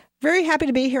Very happy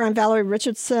to be here. I'm Valerie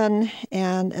Richardson,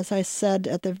 and as I said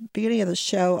at the beginning of the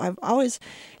show,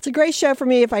 it's a great show for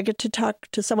me if I get to talk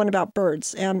to someone about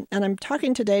birds, and I'm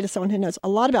talking today to someone who knows a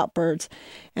lot about birds,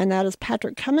 and that is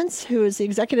Patrick Cummins, who is the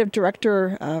Executive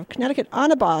Director of Connecticut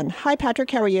Audubon. Hi, Patrick,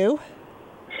 how are you?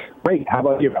 Great. How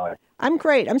about you, Valerie? I'm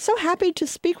great. I'm so happy to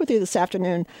speak with you this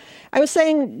afternoon. I was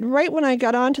saying right when I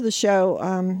got onto the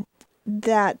show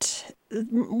that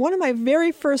one of my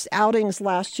very first outings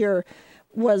last year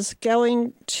was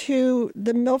going to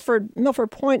the Milford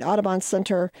Point Audubon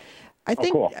Center. I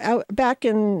think back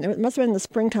in, it must have been in the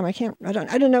springtime. I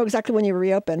don't know exactly when you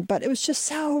reopened, but it was just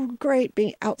so great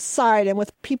being outside and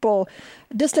with people,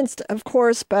 distanced of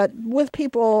course, but with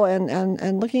people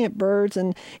and looking at birds.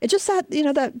 And it just that,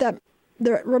 that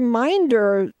the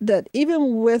reminder that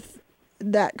even with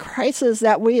that crisis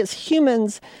that we as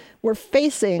humans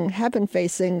have been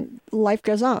facing, life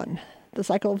goes on. The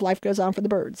cycle of life goes on for the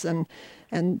birds, and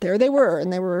there they were,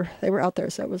 and they were out there.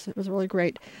 So it was really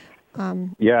great.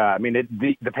 Yeah, I mean,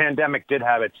 the pandemic did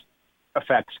have its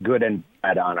effects, good and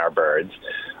bad, on our birds.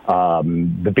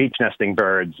 The beach nesting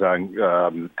birds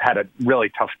had a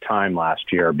really tough time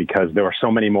last year because there were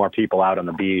so many more people out on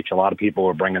the beach. A lot of people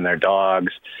were bringing their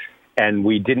dogs. And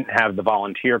we didn't have the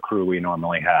volunteer crew we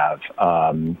normally have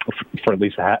for at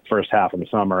least the first half of the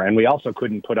summer. And we also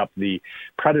couldn't put up the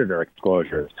predator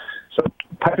exposures. So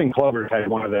piping plovers had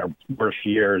one of their worst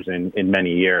years in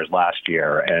many years last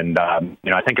year. And,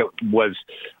 I think it was,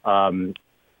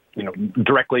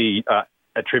 directly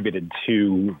attributed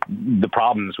to the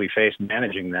problems we faced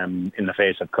managing them in the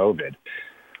face of COVID.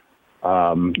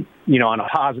 On a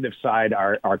positive side,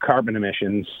 our carbon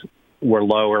emissions were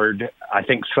lowered. I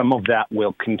think some of that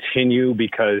will continue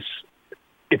because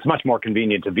it's much more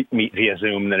convenient to meet via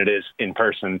Zoom than it is in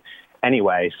person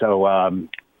anyway. So I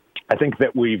think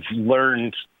that we've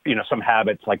learned, some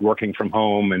habits like working from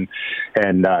home and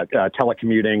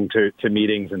telecommuting to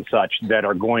meetings and such that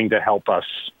are going to help us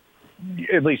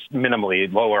at least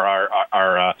minimally lower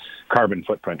our carbon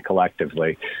footprint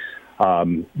collectively.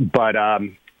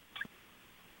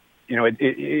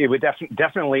 It would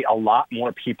definitely a lot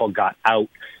more people got out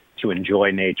to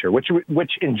enjoy nature, which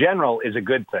in general is a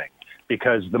good thing,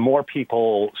 because the more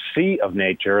people see of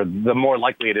nature, the more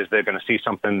likely it is they're going to see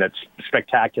something that's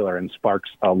spectacular and sparks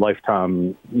a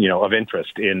lifetime, of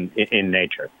interest in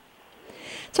nature.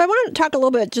 So I want to talk a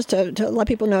little bit just to let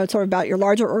people know sort of about your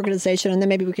larger organization, and then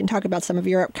maybe we can talk about some of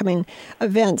your upcoming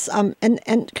events.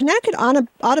 And Connecticut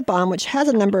Audubon, which has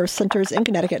a number of centers in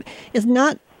Connecticut, is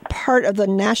not part of the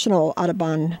National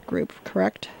Audubon Group,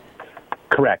 correct?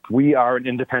 Correct. We are an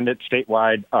independent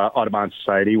statewide Audubon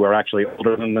Society. We're actually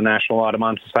older than the National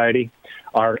Audubon Society.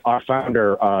 Our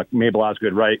founder, Mabel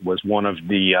Osgood Wright, was one of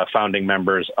the founding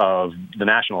members of the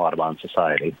National Audubon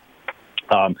Society.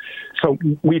 So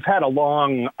we've had a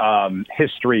long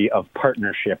history of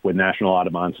partnership with National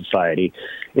Audubon Society.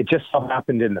 It just so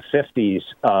happened in the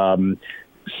 50s,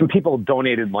 some people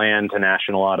donated land to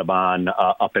National Audubon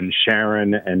up in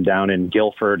Sharon and down in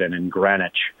Guilford and in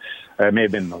Greenwich. It may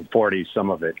have been in the 40s,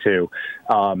 some of it too.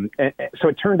 So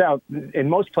it turned out in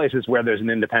most places where there's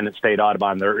an independent state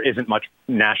Audubon, there isn't much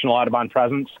National Audubon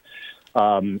presence.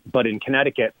 But in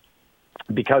Connecticut,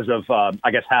 because of,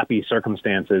 happy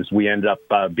circumstances, we ended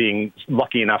up being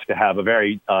lucky enough to have a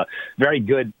very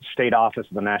good state office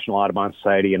of the National Audubon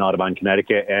Society in Audubon,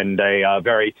 Connecticut, and a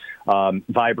very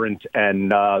vibrant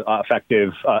and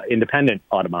effective independent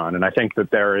Audubon. And I think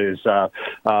that there's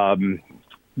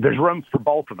room for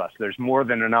both of us. There's more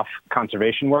than enough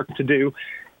conservation work to do.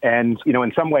 And,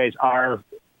 in some ways, our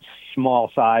small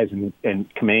size and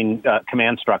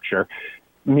command structure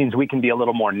means we can be a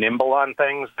little more nimble on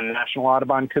things than National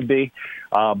Audubon could be,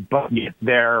 but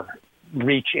their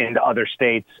reach into other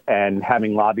states and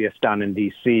having lobbyists down in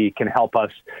D.C. can help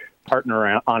us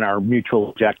partner on our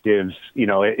mutual objectives,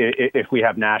 if we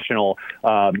have national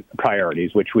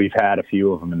priorities, which we've had a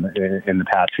few of them in the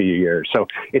past few years. So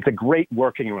it's a great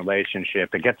working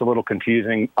relationship. It gets a little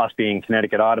confusing, us being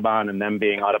Connecticut Audubon and them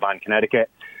being Audubon Connecticut.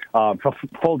 For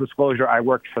full disclosure, I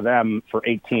worked for them for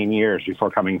 18 years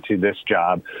before coming to this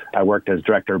job. I worked as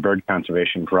Director of Bird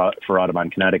Conservation for Audubon,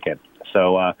 Connecticut.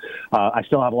 So I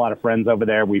still have a lot of friends over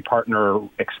there. We partner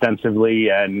extensively,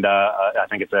 and I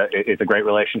think it's a great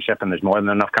relationship, and there's more than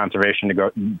enough conservation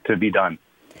to be done.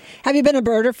 Have you been a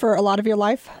birder for a lot of your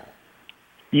life?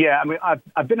 Yeah, I mean,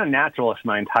 I've been a naturalist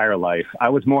my entire life. I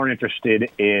was more interested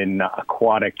in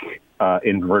aquatic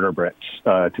invertebrates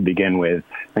to begin with,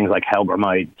 things like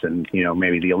hellgrammites and,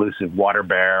 maybe the elusive water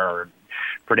bear or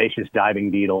predaceous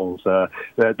diving beetles,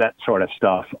 that sort of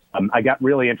stuff. I got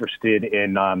really interested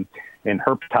in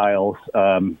herptiles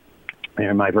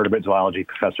My vertebrate zoology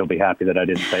professor will be happy that I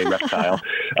didn't say reptile.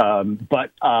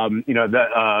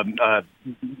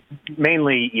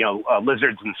 Mainly,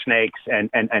 lizards and snakes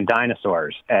and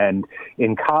dinosaurs. And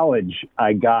in college,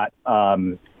 I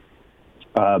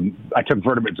took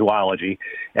vertebrate zoology,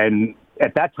 and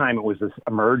at that time it was this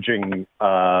emerging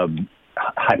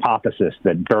hypothesis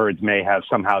that birds may have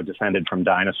somehow descended from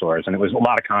dinosaurs, and it was a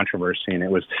lot of controversy, and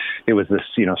it was this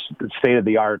state of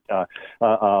the art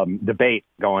debate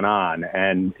going on,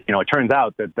 and it turns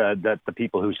out that the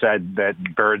people who said that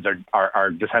birds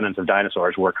are descendants of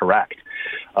dinosaurs were correct.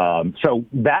 So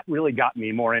that really got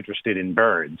me more interested in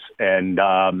birds, and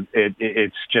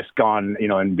it's just gone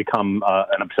and become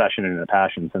an obsession and a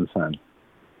passion since then.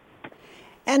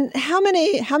 And how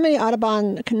many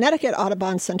Connecticut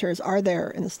Audubon centers are there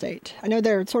in the state? I know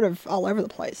they're sort of all over the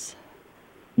place.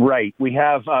 Right. We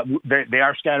have, they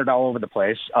are scattered all over the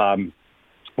place.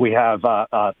 We have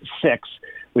 6.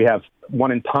 We have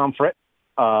one in Pomfret,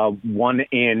 one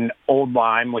in Old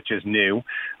Lyme, which is new,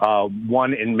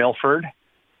 one in Milford,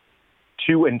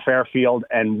 2 in Fairfield,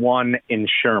 and 1 in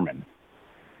Sherman.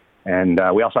 And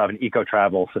we also have an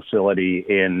eco-travel facility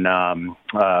in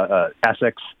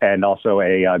Essex, and also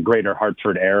a greater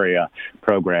Hartford area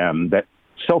program that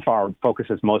so far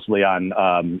focuses mostly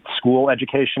on school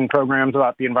education programs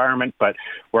about the environment, but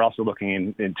we're also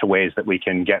looking into ways that we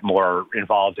can get more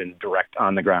involved in direct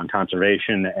on-the-ground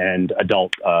conservation and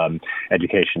adult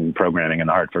education programming in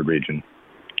the Hartford region.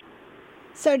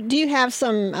 So do you have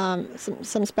some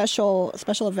special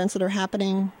events that are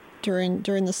happening during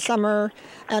the summer?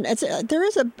 And there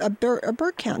is a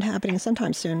bird count happening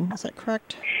sometime soon. Is that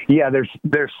correct? Yeah,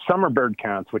 there's summer bird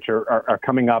counts, which are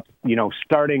coming up,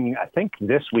 starting, I think,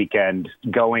 this weekend,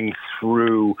 going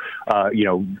through,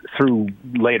 through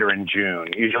later in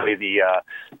June. Usually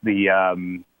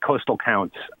the coastal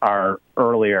counts are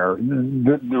earlier.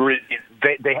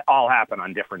 They all happen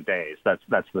on different days. That's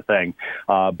the thing.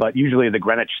 But usually the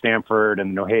Greenwich, Stamford,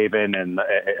 and New Haven, and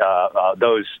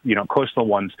those coastal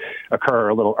ones occur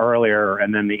a little earlier,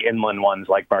 and then the inland ones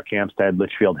like Barkhamsted,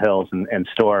 Litchfield Hills, and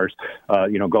Storrs,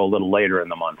 go a little later in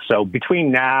the month. So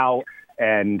between now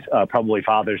and probably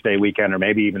Father's Day weekend, or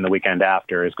maybe even the weekend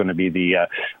after, is going to be the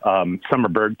summer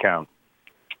bird count.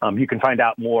 You can find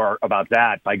out more about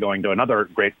that by going to another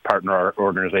great partner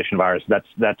organization of ours. That's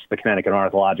the Connecticut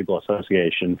Ornithological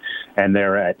Association, and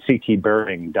they're at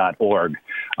ctbirding.org.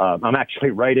 I'm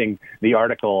actually writing the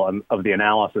article of the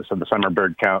analysis of the summer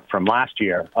bird count from last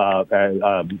year. Right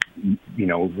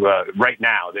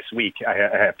now, this week, I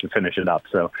have to finish it up.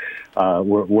 So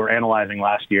we're analyzing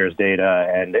last year's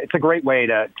data, and it's a great way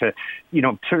to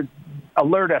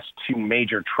alert us to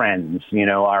major trends.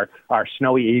 Are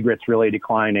snowy egrets really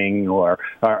declining, or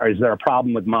is there a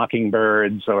problem with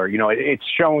mockingbirds? Or, it's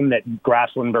shown that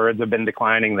grassland birds have been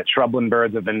declining, that shrubland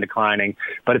birds have been declining.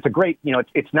 But it's a great,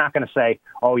 it's not going to say,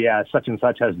 oh, yeah, such and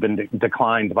such has been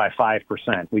declined by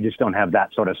 5%. We just don't have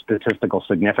that sort of statistical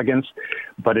significance.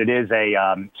 But it is a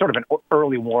sort of an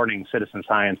early warning citizen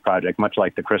science project, much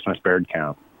like the Christmas bird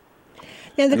count.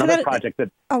 Yeah, another project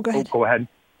that... Oh, go ahead. Go ahead.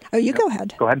 Oh, you go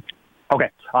ahead. Go ahead. Okay.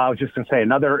 I was just going to say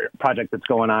another project that's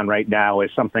going on right now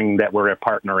is something that we're a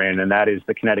partner in, and that is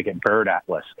the Connecticut Bird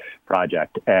Atlas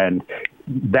project. And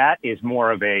that is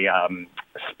more of a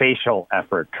spatial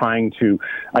effort, trying to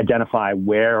identify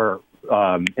where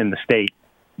in the state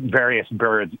various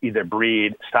birds either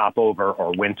breed, stop over,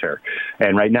 or winter.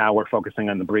 And right now we're focusing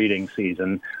on the breeding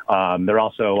season. There are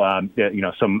also,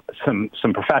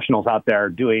 some professionals out there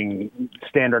doing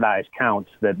standardized counts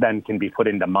that then can be put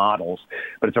into models.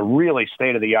 But it's a really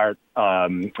state-of-the-art,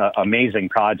 amazing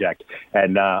project.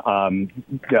 And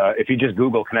if you just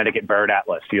Google Connecticut Bird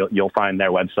Atlas, you'll find their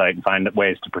website and find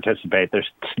ways to participate. There's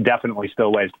definitely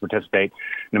still ways to participate,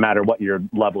 no matter what your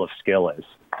level of skill is.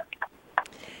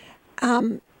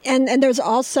 And there's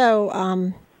also,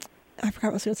 I forgot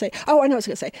what I was going to say. Oh, I know what I was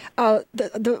going to say.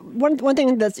 The one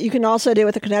thing that you can also do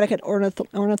with the Connecticut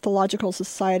Ornithological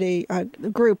Society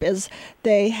group is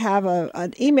they have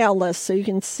an email list, so you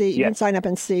can see, you can sign up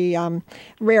and see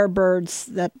rare birds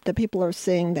that the people are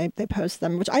seeing. They post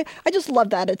them, which I just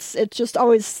love that. It's just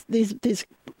always these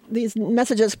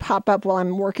messages pop up while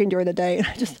I'm working during the day.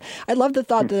 I love the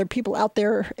thought that there are people out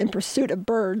there in pursuit of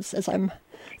birds as I'm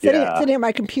sitting at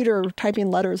my computer typing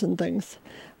letters and things.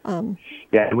 And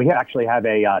we actually have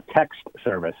a text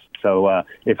service. So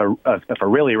if a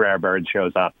really rare bird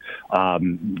shows up,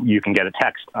 you can get a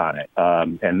text on it.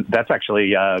 And that's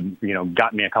actually,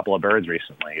 gotten me a couple of birds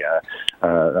recently.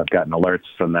 I've gotten alerts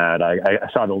from that. I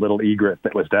saw the little egret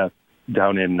that was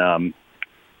down in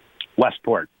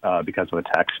Westport because of a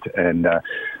text, and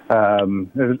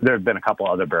there have been a couple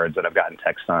other birds that I've gotten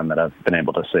texts on that I've been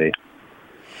able to see.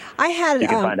 I had. You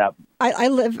can find out. I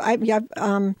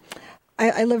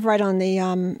live right on the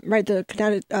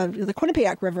the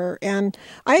Quinnipiac River, and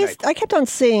I kept on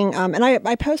seeing, and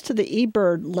I post to the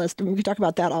eBird list, and we can talk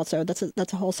about that also. That's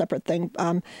a whole separate thing.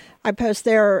 I post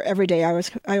there every day. I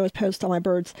always post all my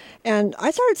birds, and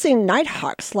I started seeing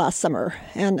nighthawks last summer,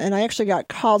 and I actually got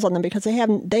calls on them because they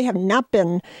have not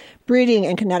been breeding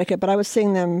in Connecticut, but I was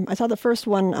seeing them. I saw the first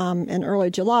one in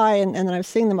early July, and then I was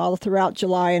seeing them all throughout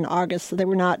July and August. So they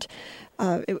were not.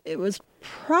 It was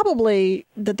probably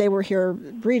that they were here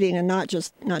breeding and not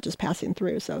just passing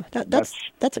through. So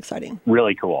that's exciting.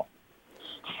 Really cool.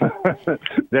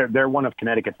 They're one of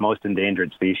Connecticut's most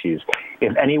endangered species.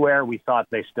 If anywhere we thought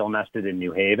they still nested in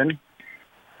New Haven,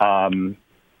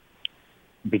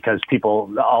 because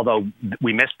people, although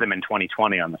we missed them in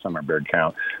 2020 on the summer bird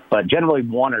count, but generally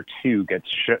one or two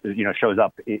shows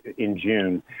up in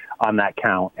June on that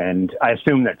count. And I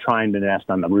assume they're trying to nest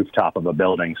on the rooftop of a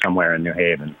building somewhere in New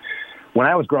Haven. When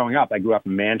I was growing up, I grew up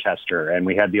in Manchester, and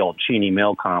we had the old Cheney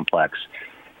Mill complex.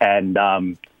 And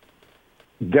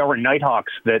there were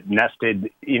nighthawks that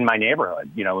nested in my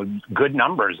neighborhood, good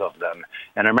numbers of them.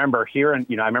 And I remember hearing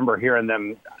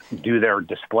them do their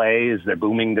displays, their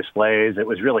booming displays. It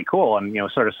was really cool, and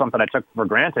sort of something I took for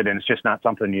granted, and it's just not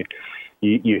something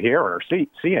you hear or see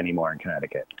anymore in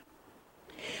Connecticut.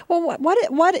 Well,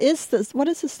 what is this? What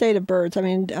is the state of birds? I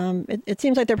mean, it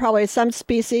seems like there are probably some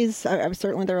species.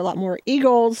 Certainly, there are a lot more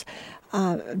eagles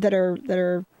their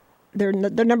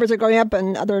numbers are going up,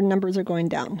 and other numbers are going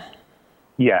down.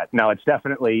 Yeah, no, it's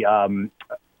definitely a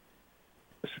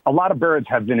lot of birds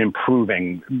have been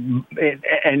improving,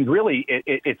 and really,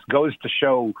 it goes to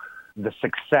show the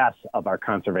success of our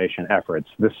conservation efforts.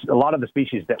 A lot of the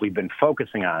species that we've been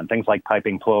focusing on, things like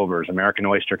piping plovers, American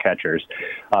oyster catchers,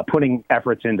 putting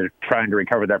efforts into trying to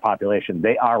recover their population,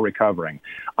 they are recovering.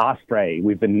 Osprey,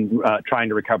 we've been trying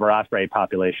to recover osprey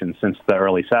populations since the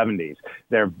early 70s.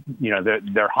 There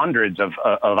are hundreds of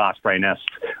osprey nests.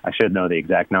 I should know the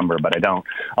exact number, but I don't,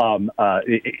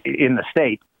 in the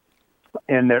state.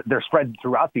 And they're spread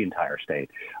throughout the entire state.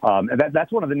 And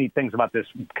that's one of the neat things about this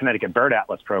Connecticut Bird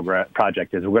Atlas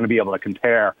project is we're going to be able to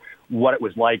compare what it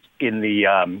was like in the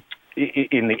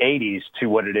 80s to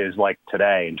what it is like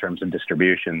today in terms of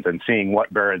distributions, and seeing what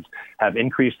birds have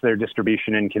increased their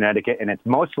distribution in Connecticut. And it's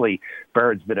mostly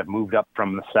birds that have moved up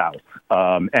from the south,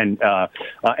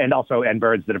 and also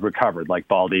birds that have recovered, like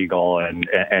bald eagle and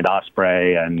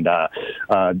osprey and the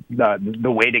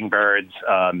wading birds,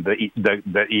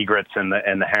 the egrets and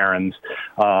the herons.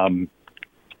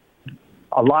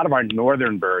 A lot of our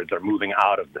northern birds are moving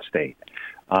out of the state.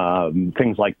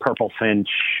 Things like purple finch,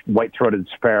 white-throated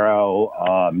sparrow,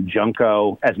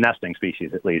 junco, as nesting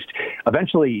species at least.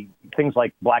 Eventually, things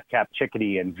like black-capped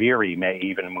chickadee and veery may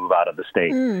even move out of the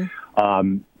state.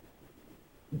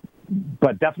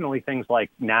 But definitely things like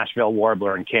Nashville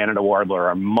warbler and Canada warbler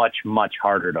are much, much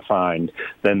harder to find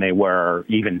than they were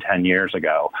even 10 years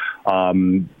ago.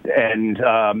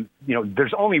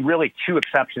 There's only really two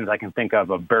exceptions I can think of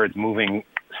birds moving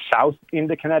south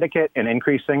into Connecticut and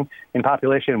increasing in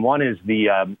population. One is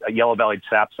the yellow-bellied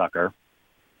sapsucker,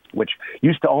 which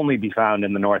used to only be found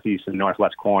in the northeast and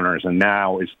northwest corners, and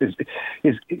now is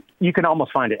you can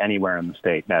almost find it anywhere in the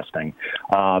state nesting.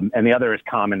 And the other is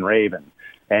common raven.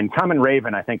 And common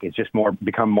raven, I think, has just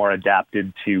become more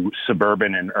adapted to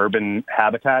suburban and urban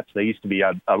habitats. They used to be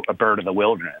a bird of the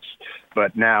wilderness,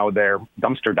 but now they're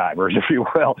dumpster divers, if you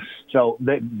will. So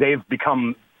they've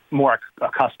become more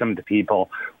accustomed to people.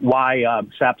 Why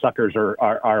sapsuckers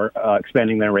are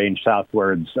expanding their range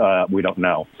southwards, we don't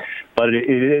know. But it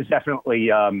is definitely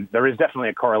there is definitely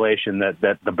a correlation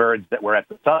that the birds that were at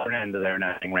the southern end of their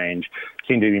nesting range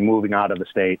seem to be moving out of the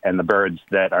state, and the birds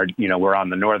that are we're on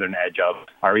the northern edge of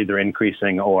are either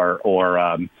increasing or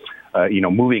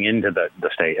moving into the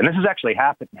state. And this has actually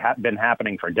been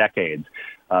happening for decades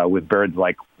with birds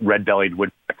like red-bellied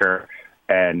woodpecker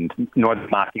and northern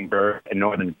mockingbird and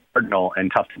northern cardinal and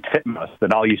tufted titmouse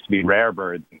that all used to be rare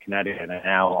birds in Connecticut and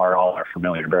now are all our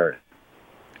familiar birds.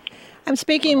 I'm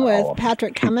speaking with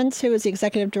Patrick Cummins, who is the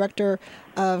executive director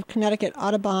of Connecticut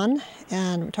Audubon,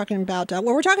 and we're talking about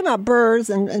birds,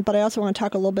 but I also want to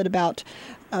talk a little bit about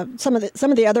some of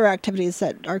the other activities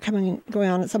that are going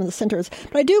on at some of the centers.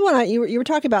 But I do want to. You were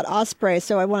talking about osprey,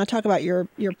 so I want to talk about your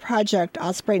project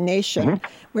Osprey Nation,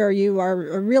 where you are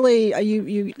really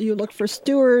you look for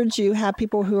stewards. You have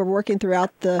people who are working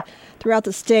throughout the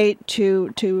state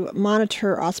to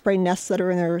monitor osprey nests that are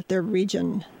in their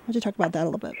region. Why don't you talk about that a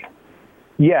little bit?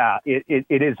 Yeah, it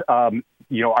is.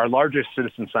 our largest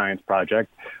citizen science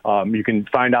project. You can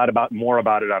find out more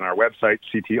about it on our website,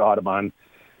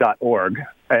 ctaudubon.org.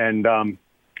 And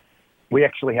we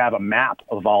actually have a map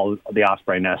of all the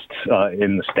osprey nests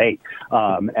in the state,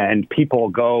 and people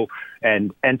go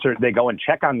and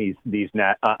check on these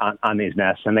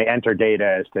nests, and they enter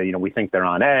data as to we think they're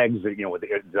on eggs,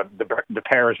 the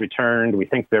pair is returned, we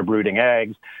think they're brooding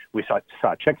eggs, we saw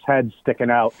chicks' heads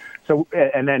sticking out, so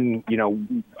and then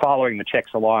following the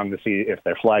chicks along to see if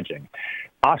they're fledging.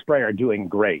 Osprey are doing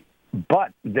great,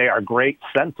 but they are great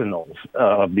sentinels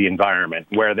of the environment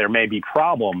where there may be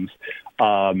problems.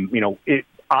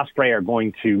 Osprey are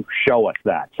going to show us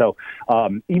that. So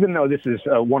even though this is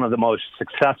one of the most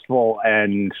successful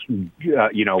and,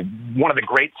 one of the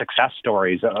great success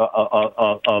stories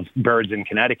of birds in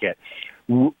Connecticut,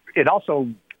 it also,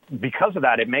 because of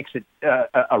that, it makes it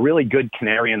a really good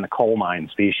canary in the coal mine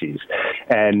species.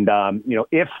 And,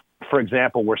 if, for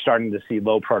example, we're starting to see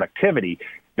low productivity,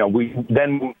 we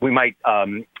might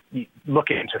look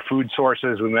into food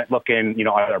sources. We might look in,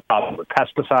 are there problems with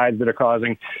pesticides that are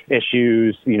causing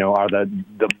issues? Are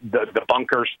the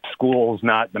Bunker schools,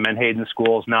 not the Menhaden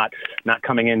schools, not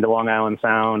coming into Long Island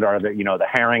Sound? Are the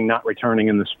herring not returning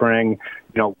in the spring?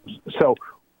 So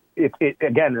it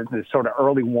again, this sort of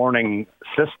early warning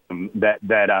system that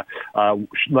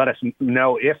let us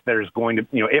know if there's going to,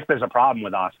 if there's a problem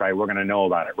with osprey, we're going to know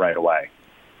about it right away.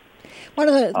 One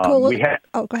of the coolest.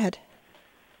 Go ahead.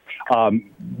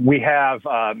 We have,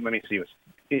 let me see,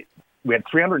 we had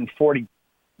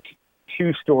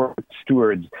 342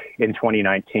 stewards in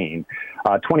 2019.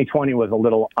 2020 was a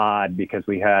little odd because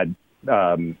we had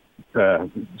some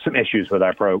issues with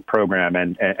our program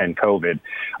and COVID.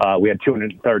 We had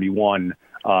 231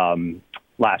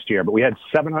 last year, but we had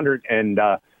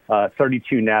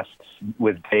 732 nests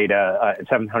with data,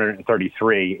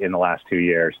 733 in the last 2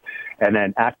 years. And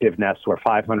then active nests were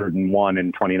 501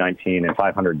 in 2019 and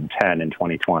 510 in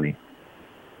 2020.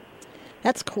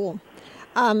 That's cool.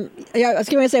 I was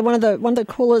going to say one of the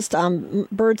coolest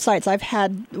bird sights I've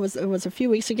had was a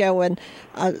few weeks ago when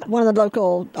one of the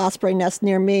local osprey nests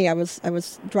near me. I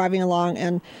was driving along,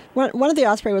 and one of the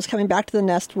osprey was coming back to the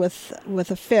nest with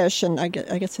a fish, and I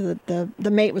guess the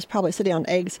mate was probably sitting on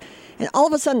eggs, and all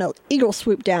of a sudden an eagle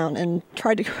swooped down and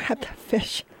tried to grab the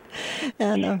fish,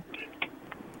 and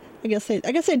I guess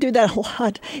they do that a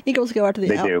lot. Eagles go after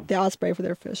the osprey for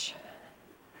their fish.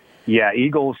 Yeah,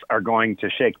 eagles are going to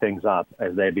shake things up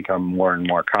as they become more and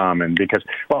more common because,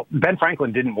 Ben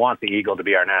Franklin didn't want the eagle to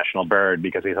be our national bird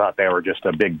because he thought they were just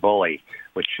a big bully,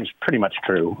 which is pretty much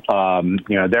true.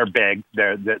 They're big.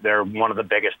 They're one of the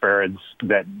biggest birds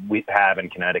that we have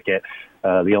in Connecticut.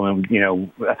 The only,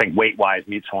 I think weight-wise,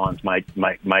 mute swans might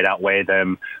outweigh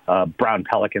them. Brown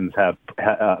pelicans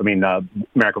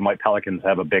American white pelicans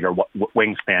have a bigger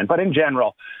wingspan. But in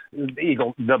general,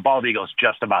 the bald eagle is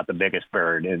just about the biggest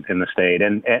bird in the state,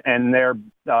 and they're,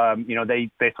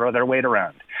 they throw their weight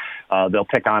around. They'll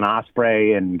pick on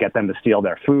osprey and get them to steal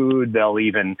their food. They'll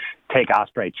even take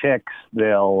osprey chicks.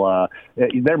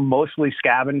 They're mostly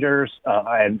scavengers,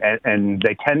 and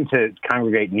they tend to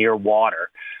congregate near water.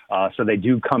 So they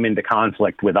do come into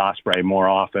conflict with osprey more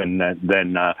often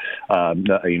than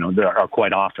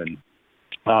quite often.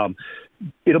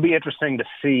 It'll be interesting to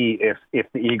see if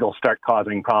the eagles start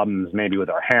causing problems maybe with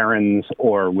our herons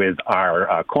or with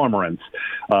our cormorants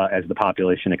as the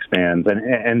population expands.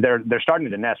 And they're starting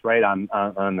to nest right on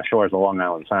the shores of Long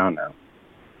Island Sound now.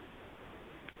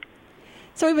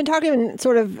 So we've been talking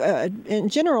sort of in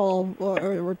general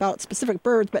or about specific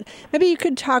birds, but maybe you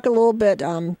could talk a little bit.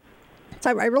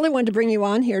 So I really wanted to bring you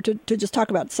on here to just talk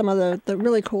about some of the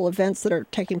really cool events that are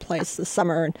taking place this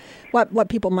summer and what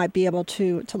people might be able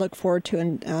to look forward to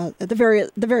at the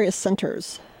various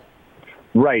centers.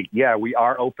 Right. Yeah, we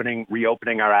are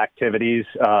reopening our activities.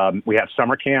 We have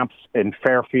summer camps in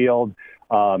Fairfield.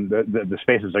 The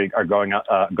spaces are going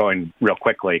real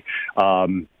quickly.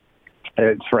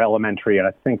 It's for elementary, and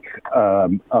I think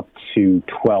up to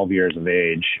 12 years of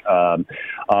age.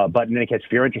 But in any case,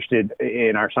 if you're interested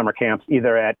in our summer camps,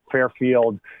 either at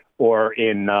Fairfield or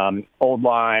in Old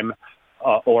Lyme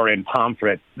or in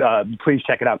Pomfret, please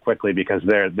check it out quickly because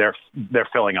they're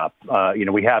filling up.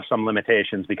 We have some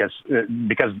limitations because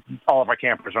all of our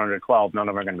campers are under 12. None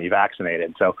of them are going to be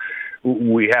vaccinated, so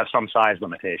we have some size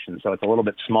limitations. So it's a little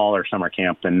bit smaller summer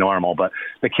camp than normal, but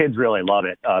the kids really love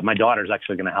it. My daughter's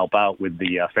actually going to help out with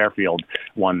the Fairfield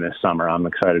one this summer. I'm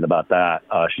excited about that.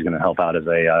 She's going to help out as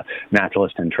a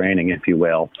naturalist in training, if you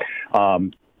will.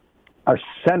 Our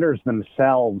centers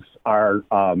themselves are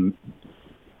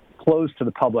closed to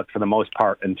the public for the most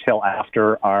part until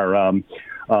after our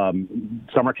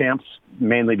summer camps,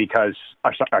 mainly because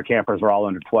our campers are all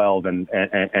under 12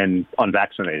 and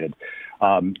unvaccinated.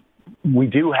 We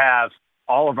do have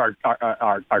all of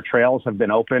our trails have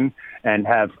been open and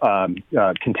have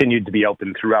continued to be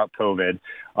open throughout COVID.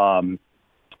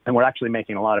 And we're actually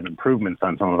making a lot of improvements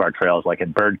on some of our trails, like at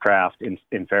Birdcraft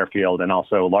in Fairfield and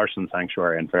also Larson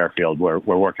Sanctuary in Fairfield. We're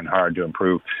working hard to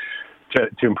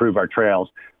improve our trails.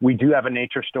 We do have a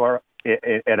nature store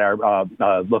at our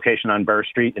location on Burr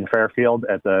Street in Fairfield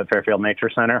at the Fairfield Nature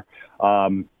Center.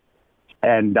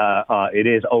 And it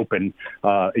is open.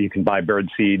 You can buy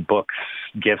birdseed, books,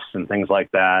 gifts, and things like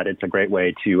that. It's a great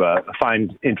way to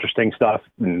find interesting stuff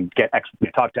and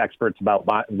talk to experts about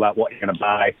what you're going to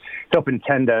buy. It's open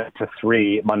 10 to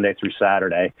 3, Monday through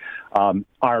Saturday.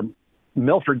 Our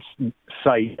Milford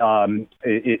site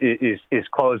is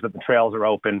closed, but the trails are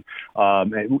open,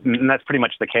 and that's pretty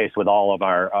much the case with all of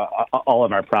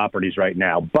our properties right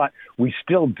now. But we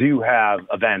still do have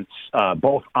events,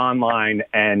 both online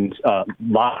and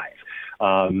live.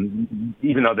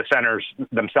 Even though the centers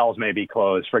themselves may be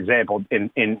closed. For example,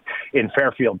 in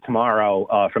Fairfield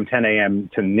tomorrow from 10 a.m.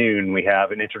 to noon, we have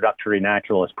an introductory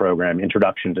naturalist program,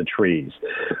 Introduction to Trees.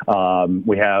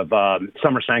 We have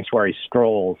summer sanctuary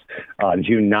strolls on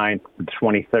June 9th,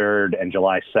 23rd, and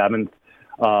July 7th.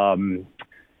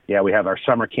 We have our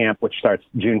summer camp, which starts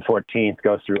June 14th,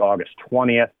 goes through August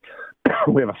 20th.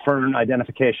 We have a fern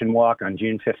identification walk on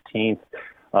June 15th.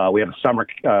 We have a summer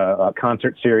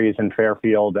concert series in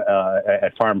Fairfield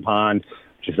at Farm Pond,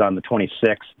 which is on the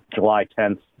 26th, July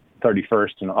 10th,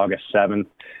 31st, and August 7th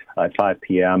at 5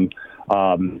 p.m.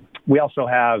 We also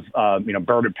have,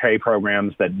 bird of prey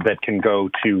programs that can go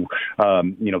to,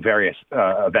 various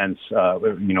events,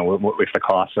 if the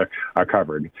costs are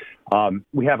covered.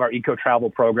 We have our eco travel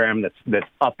program that's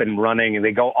up and running, and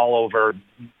they go all over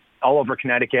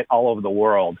Connecticut, all over the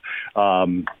world.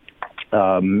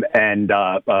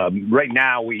 Right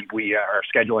now we are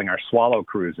scheduling our swallow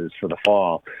cruises for the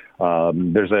fall.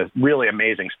 There's a really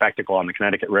amazing spectacle on the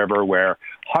Connecticut River where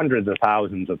hundreds of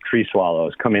thousands of tree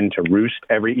swallows come in to roost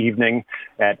every evening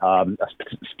at a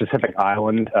specific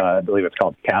island. I believe it's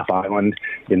called Calf Island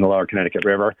in the lower Connecticut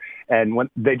River. And when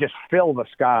they just fill the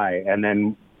sky, and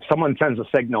then someone sends a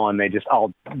signal and they just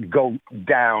all go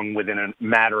down within a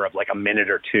matter of like a minute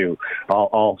or two,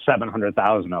 all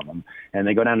 700,000 of them. And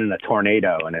they go down in a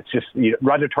tornado. And it's just,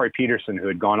 Roger Tory Peterson, who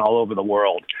had gone all over the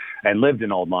world and lived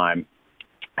in Old Lyme,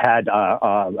 had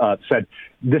said,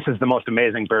 "This is the most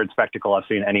amazing bird spectacle I've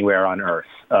seen anywhere on Earth."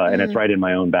 And it's right in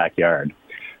my own backyard.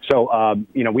 So,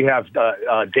 we have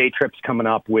day trips coming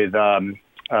up with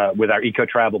our eco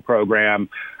travel program.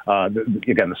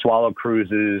 Again, the swallow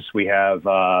cruises. We have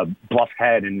Bluff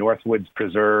Head and Northwoods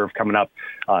Preserve coming up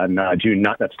on June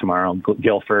 9th. That's tomorrow.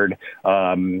 Guilford.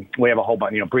 We have a whole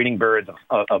bunch, breeding birds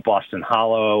of Boston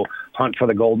Hollow. Hunt for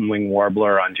the golden wing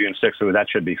warbler on June 6th. Ooh, that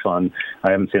should be fun.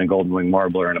 I haven't seen a golden wing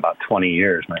warbler in about 20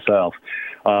 years myself.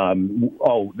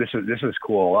 This is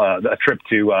cool. A trip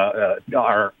to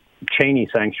our Cheney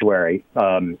Sanctuary.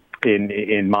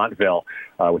 In Montville,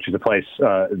 which is a place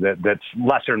that's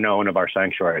lesser known of our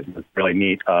sanctuaries. It's a really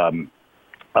neat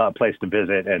place to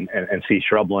visit and see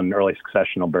shrubland early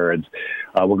successional birds.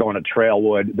 We're going to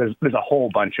Trailwood. There's a whole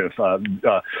bunch of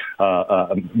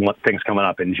things coming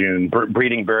up in June.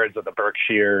 Breeding birds of the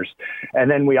Berkshires. And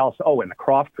then we also, in the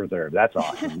Croft Preserve. That's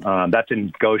awesome. That's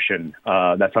in Goshen.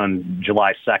 That's on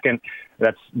July 2nd.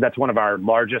 That's one of our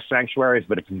largest sanctuaries,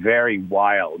 but it's very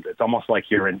wild. It's almost like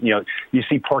you're in, you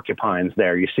see porcupines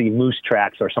there. You see moose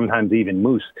tracks or sometimes even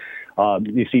moose.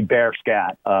 You see bear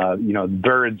scat.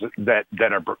 Birds that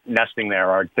are nesting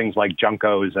there are things like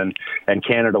juncos and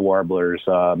Canada warblers.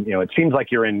 It seems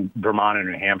like you're in Vermont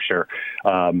and New Hampshire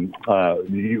when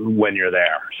you're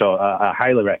there. So I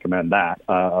highly recommend that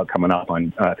coming up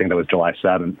on, I think that was July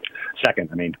 2nd.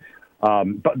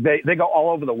 But they go all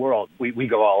over the world. We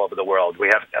go all over the world. We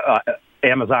have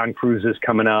Amazon cruises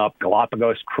coming up,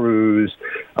 Galapagos cruise,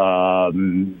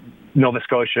 Nova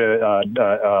Scotia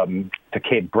to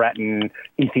Cape Breton,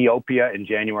 Ethiopia in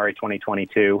January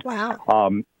 2022. Wow.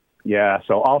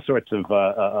 So all sorts of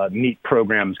neat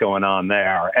programs going on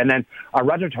there. And then our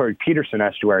Roger Tory Peterson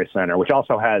Estuary Center, which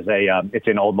also has it's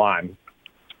in Old Lyme.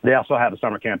 They also have a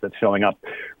summer camp that's filling up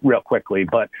real quickly,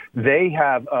 but they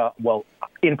have,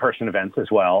 in-person events as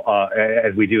well,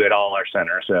 as we do at all our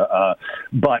centers.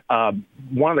 But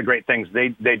one of the great things they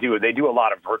do a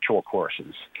lot of virtual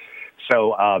courses.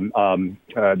 So they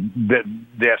have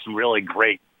some really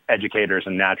great educators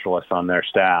and naturalists on their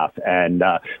staff. And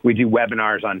we do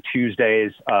webinars on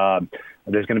Tuesdays.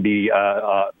 There's going to be,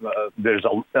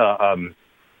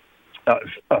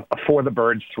 For the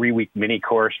Birds 3-week mini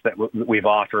course that we've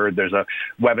offered. There's a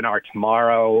webinar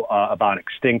tomorrow about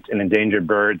extinct and endangered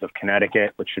birds of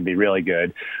Connecticut, which should be really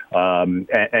good.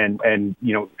 And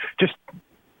just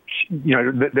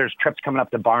there's trips coming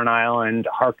up to Barn Island,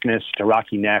 Harkness, to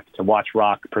Rocky Neck, to Watch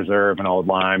Rock Preserve and Old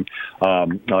Lyme,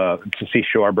 to see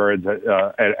shorebirds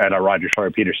at our Roger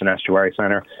Sawyer Peterson Estuary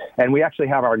Center. And we actually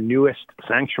have our newest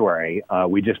sanctuary.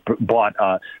 We just bought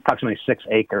approximately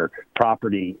 6-acre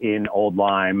property in Old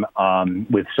Lyme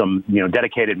with some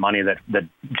dedicated money that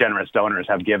generous donors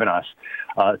have given us.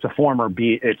 It's a former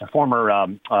bed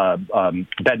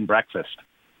and breakfast.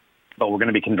 But we're going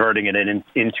to be converting it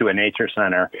into a nature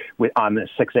center on this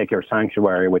 6-acre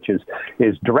sanctuary, which is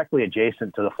directly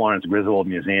adjacent to the Florence Griswold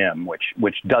Museum, which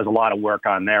does a lot of work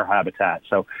on their habitat.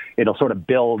 So it'll sort of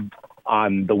build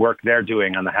on the work they're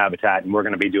doing on the habitat, and we're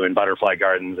going to be doing butterfly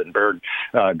gardens and bird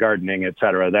gardening, et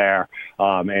cetera, there.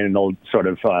 And it'll sort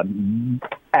of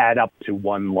add up to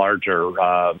one larger,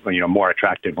 more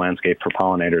attractive landscape for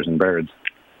pollinators and birds.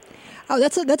 Oh,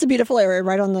 that's a beautiful area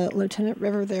right on the Lieutenant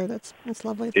River there. That's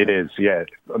lovely. It is, yeah.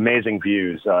 Amazing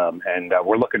views. And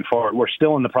we're looking forward. We're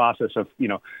still in the process of,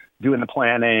 doing the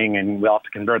planning, and we'll have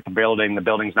to convert the building. The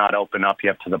building's not open up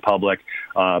yet to the public,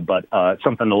 but it's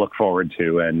something to look forward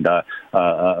to. And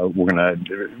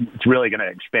it's really going to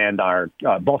expand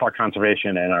both our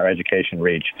conservation and our education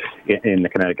reach in the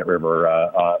Connecticut River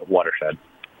watershed.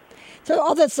 So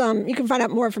all this, you can find out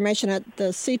more information at the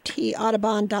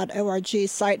ctaudubon.org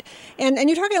site. And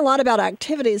you're talking a lot about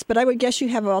activities, but I would guess you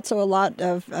have also a lot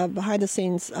of behind the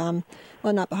scenes, well,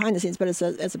 not behind the scenes, but as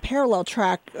a parallel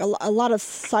track, a lot of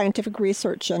scientific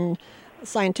research and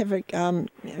scientific, along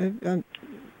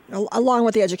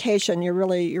with the education, you're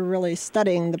really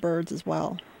studying the birds as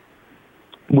well.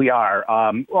 We are,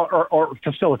 or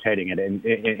facilitating it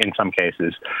in some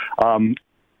cases.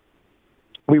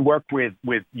 We work with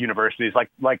universities,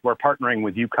 like we're partnering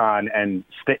with UConn and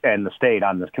the state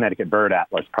on this Connecticut Bird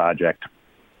Atlas project.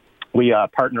 We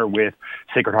partner with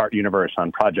Sacred Heart Universe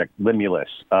on Project Limulus,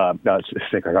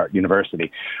 Sacred Heart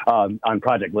University, on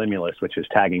Project Limulus, which is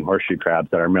tagging horseshoe crabs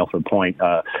at our Milford Point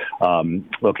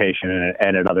location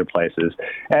and at other places.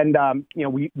 And,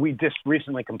 we just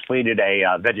recently completed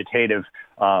a vegetative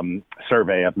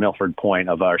survey of Milford Point,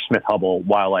 of our Smith-Hubbell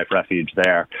Wildlife Refuge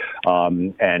there,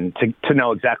 and to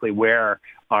know exactly where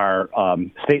our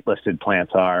state-listed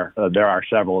plants are. There are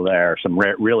several there, some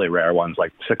really rare ones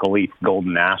like sickle-leaf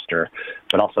golden aster,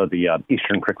 but also the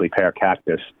eastern prickly pear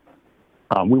cactus.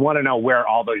 We want to know where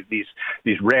all these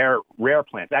rare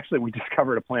plants. Actually, we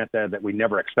discovered a plant there that we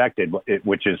never expected,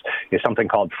 which is something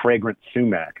called fragrant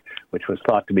sumac, which was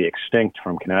thought to be extinct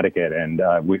from Connecticut, and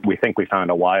we think we found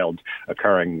a wild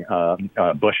occurring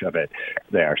bush of it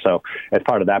there. So as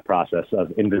part of that process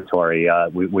of inventory,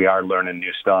 we are learning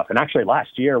new stuff. And actually,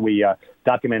 last year we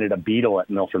documented a beetle at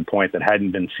Milford Point that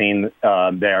hadn't been seen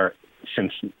there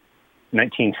since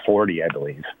 1940, I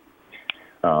believe.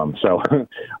 So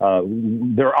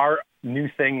there are new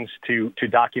things to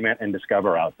document and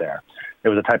discover out there.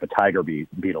 There was a type of tiger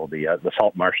beetle, the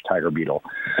salt marsh tiger beetle.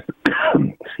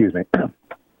 Excuse me.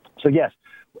 So yes,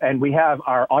 and we have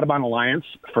our Audubon Alliance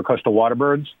for Coastal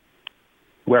Waterbirds,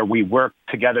 where we work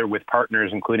together with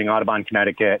partners, including Audubon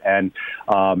Connecticut and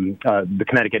the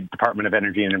Connecticut Department of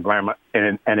Energy and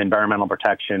Environmental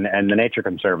Protection and the Nature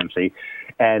Conservancy,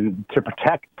 and to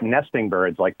protect nesting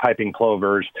birds like piping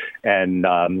plovers and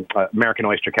American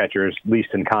oystercatchers, least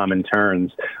and common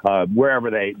terns, wherever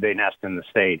they nest in the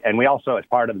state. And we also, as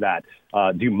part of that,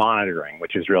 do monitoring,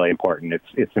 which is really important.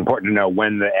 It's important to know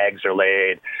when the eggs are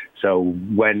laid. So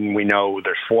when we know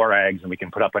there's 4 eggs and we can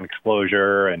put up an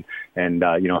exposure and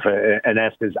if a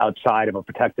nest is outside of a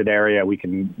protected area, we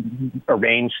can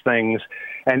arrange things.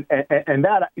 And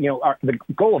that, the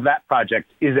goal of that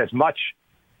project is as much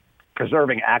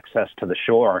preserving access to the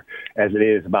shore as it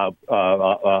is about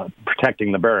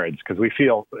protecting the birds, because we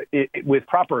feel with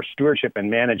proper stewardship and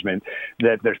management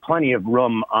that there's plenty of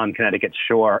room on Connecticut's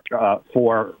shore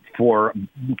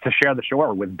to share the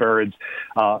shore with birds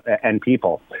and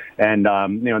people. And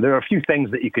there are a few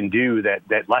things that you can do that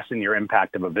lessen your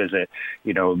impact of a visit.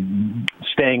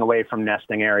 Staying away from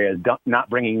nesting areas, not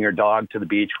bringing your dog to the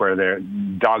beach where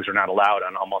dogs are not allowed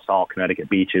on almost all Connecticut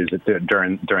beaches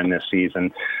during this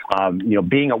season.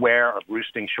 Being aware of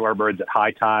roosting shorebirds at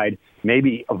high tide,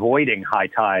 maybe avoiding high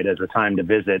tide as a time to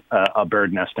visit a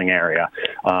bird nesting area,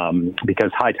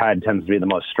 because high tide tends to be the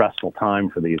most stressful time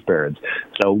for these birds.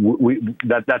 So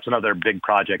that's another big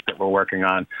project that we're working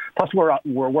on. Plus,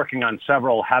 we're working on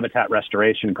several habitat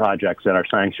restoration projects at our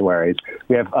sanctuaries.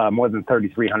 We have more than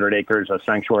 3,300 acres of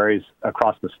sanctuaries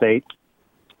across the state.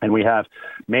 And we have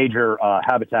major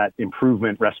habitat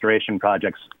improvement restoration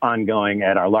projects ongoing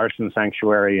at our Larson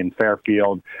Sanctuary in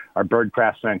Fairfield, our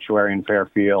Birdcraft Sanctuary in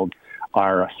Fairfield,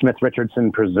 our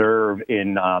Smith-Richardson Preserve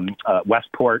in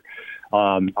Westport,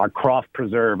 our Croft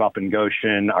Preserve up in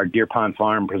Goshen, our Deer Pond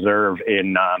Farm Preserve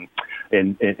in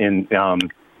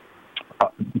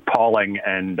Pawling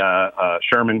and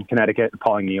Sherman, Connecticut,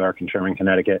 Pawling, New York, and Sherman,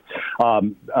 Connecticut.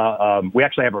 We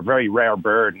actually have a very rare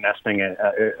bird nesting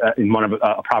in one of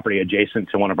a property adjacent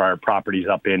to one of our properties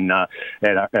up in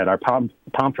at our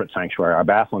Pomfret Sanctuary, our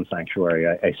Bafflin Sanctuary,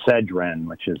 a sedge wren,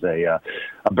 which is a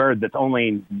bird that's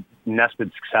only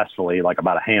nested successfully like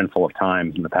about a handful of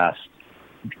times in the past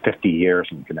 50 years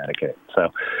in Connecticut. So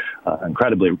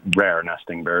incredibly rare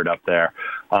nesting bird up there.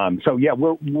 So yeah,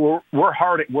 we're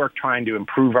hard at work trying to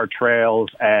improve our trails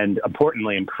and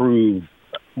importantly improve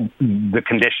the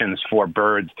conditions for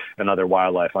birds and other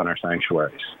wildlife on our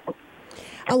sanctuaries.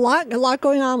 A lot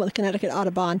going on with Connecticut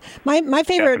Audubon. My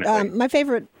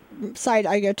favorite site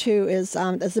I go to is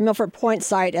the Milford Point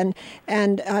site, and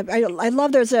I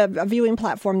love there's a viewing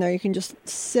platform there. You can just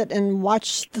sit and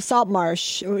watch the salt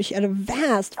marsh at a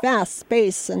vast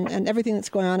space and everything that's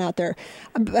going on out there.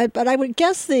 But I would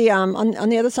guess the on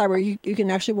the other side where you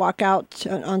can actually walk out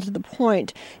onto the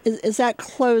point, is that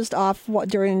closed off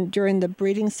during the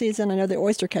breeding season? I know the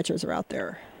oyster catchers are out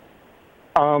there.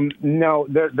 No,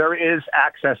 there is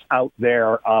access out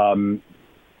there, to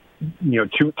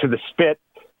the spit.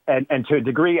 And to a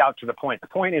degree out to the point. The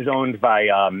point is owned by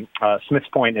Smith's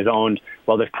Point is owned.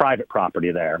 Well, there's private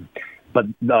property there, but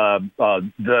the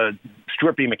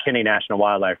Stuart B. McKinney National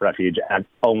Wildlife Refuge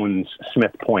owns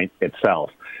Smith Point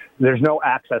itself. There's no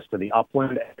access to the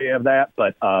upland area of that,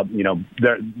 but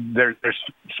there's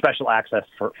special access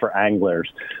for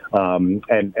anglers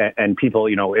and people.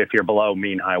 If you're below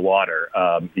mean high water,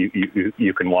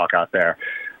 you can walk out there.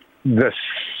 The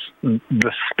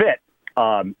spit.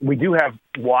 We do have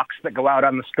walks that go out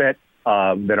on the spit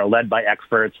that are led by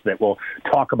experts that will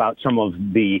talk about some of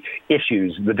the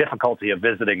issues, the difficulty of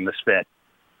visiting the spit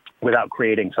without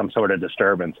creating some sort of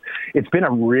disturbance. It's been a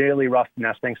really rough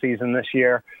nesting season this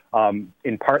year,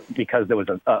 in part because there was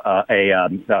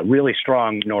a really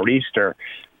strong nor'easter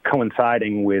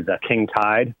coinciding with a king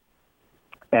tide,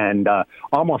 and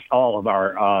almost all of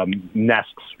our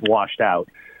nests washed out.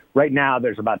 Right now,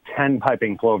 there's about 10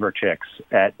 piping plover chicks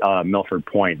at Milford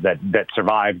Point that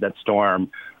survived that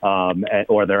storm,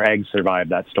 or their eggs survived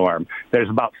that storm. There's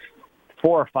about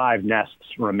 4 or 5 nests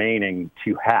remaining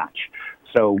to hatch.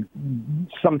 So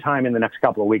sometime in the next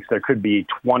couple of weeks, there could be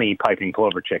 20 piping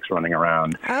plover chicks running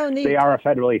around. Oh, neat. They are a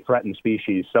federally threatened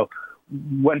species. So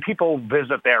when people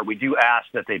visit there, we do ask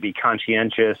that they be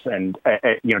conscientious and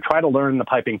try to learn the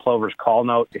piping plover's call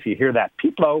note. If you hear that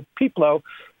peep-lo, peep-lo,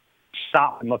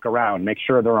 stop and look around. Make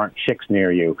sure there aren't chicks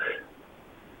near you.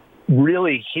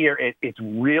 Really here, it's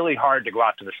really hard to go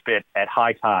out to the spit at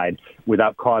high tide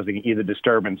without causing either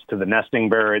disturbance to the nesting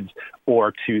birds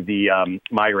or to the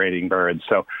migrating birds.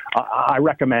 So I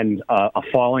recommend a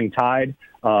falling tide.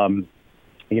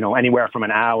 Anywhere from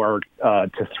an hour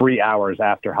to 3 hours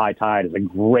after high tide is a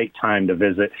great time to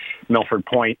visit Milford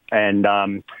Point. And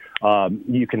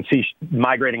you can see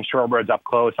migrating shorebirds up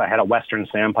close. I had a western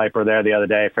sandpiper there the other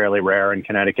day, fairly rare in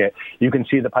Connecticut. You can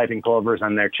see the piping plovers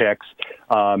and their chicks.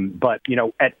 But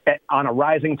on a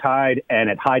rising tide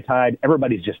and at high tide,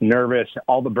 everybody's just nervous.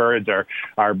 All the birds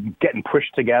are getting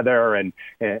pushed together, and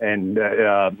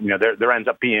there ends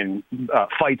up being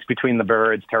fights between the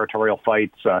birds, territorial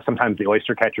fights. Sometimes the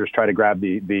oyster catchers try to grab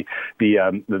the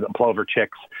plover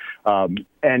chicks.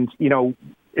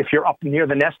 If you're up near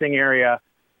the nesting area,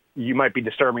 you might be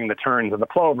disturbing the terns of the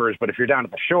plovers, but if you're down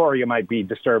at the shore, you might be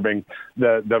disturbing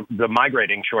the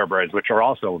migrating shorebirds, which are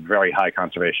also very high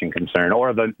conservation concern,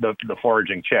 or the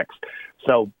foraging chicks.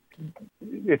 So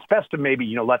it's best to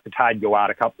maybe let the tide go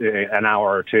out an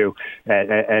hour or two,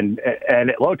 and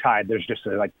at low tide, there's just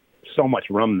so much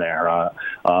room there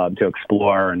to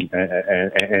explore, and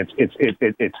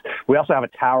it's. We also have a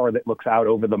tower that looks out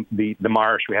over the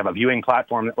marsh. We have a viewing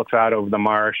platform that looks out over the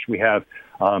marsh. We have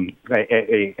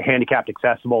a handicapped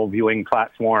accessible viewing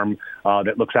platform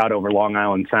that looks out over Long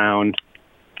Island Sound.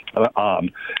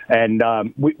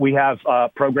 We have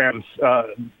programs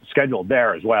scheduled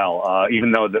there as well,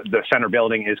 even though the center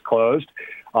building is closed.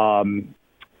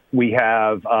 We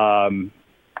have,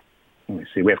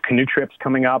 we have canoe trips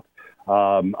coming up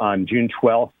on June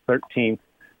 12th, 13th,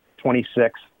 26th,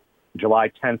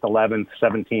 July 10th, 11th,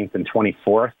 17th, and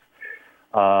 24th.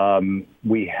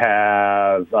 We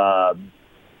have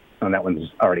that one's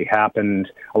already happened.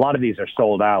 A lot of these are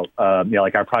sold out.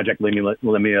 Like our Project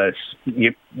Limulus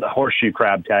horseshoe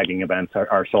crab tagging events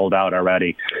are sold out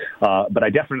already. But I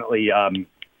definitely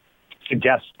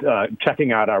suggest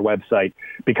checking out our website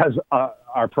because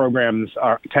our programs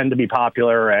tend to be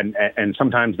popular and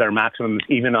sometimes there are maximums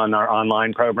even on our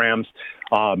online programs.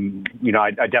 I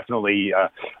definitely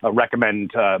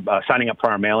recommend signing up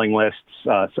for our mailing lists.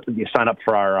 You sign up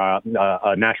for our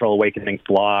Natural Awakenings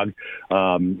blog.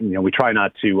 We try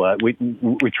not to.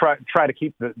 We try to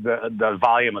keep the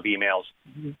volume of emails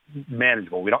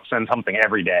manageable. We don't send something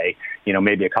every day.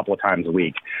 Maybe a couple of times a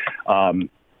week.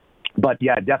 But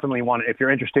yeah, definitely if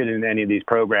you're interested in any of these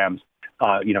programs,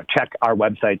 check our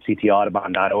website,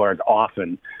 ctaudubon.org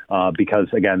often, because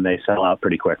again, they sell out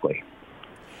pretty quickly.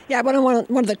 Yeah, I went on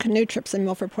one of the canoe trips in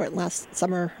Milford Point last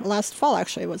fall,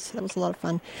 actually. That was a lot of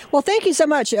fun. Well, thank you so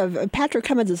much. Patrick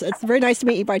Cummins, it's very nice to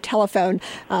meet you by telephone.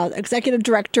 Executive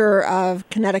Director of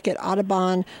Connecticut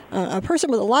Audubon, a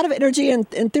person with a lot of energy and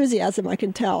enthusiasm, I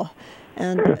can tell.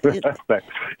 And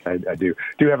I do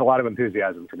have a lot of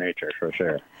enthusiasm for nature, for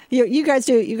sure. You guys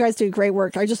do great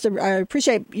work. I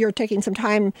appreciate your taking some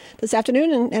time this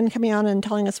afternoon and coming on and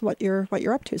telling us what you're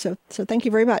up to. So thank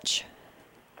you very much.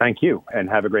 Thank you, and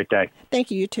have a great day. Thank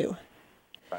you. You too.